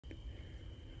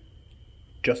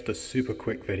Just a super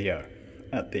quick video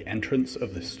at the entrance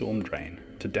of the storm drain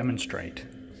to demonstrate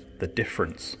the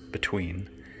difference between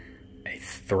a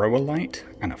thrower light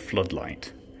and a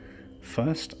floodlight.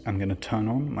 First, I'm going to turn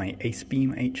on my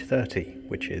AceBeam H30,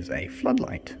 which is a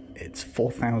floodlight. It's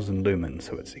 4000 lumens,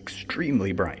 so it's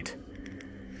extremely bright.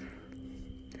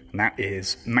 And that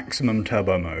is maximum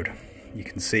turbo mode. You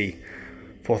can see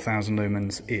 4000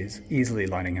 lumens is easily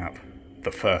lighting up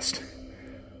the first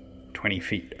 20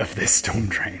 feet of this storm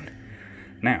drain.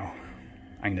 Now,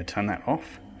 I'm going to turn that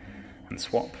off and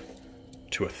swap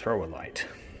to a thrower light.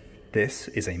 This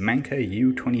is a Manka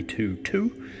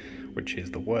U22-2, which is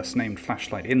the worst named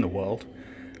flashlight in the world,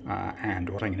 and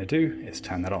what I'm going to do is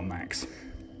turn that on max.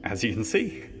 As you can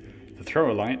see, the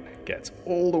thrower light gets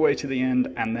all the way to the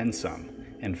end and then some.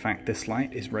 In fact, this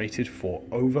light is rated for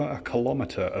over 1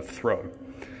 kilometer of throw.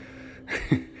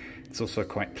 It's also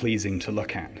quite pleasing to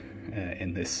look at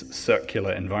in this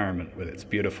circular environment with its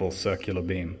beautiful circular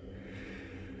beam.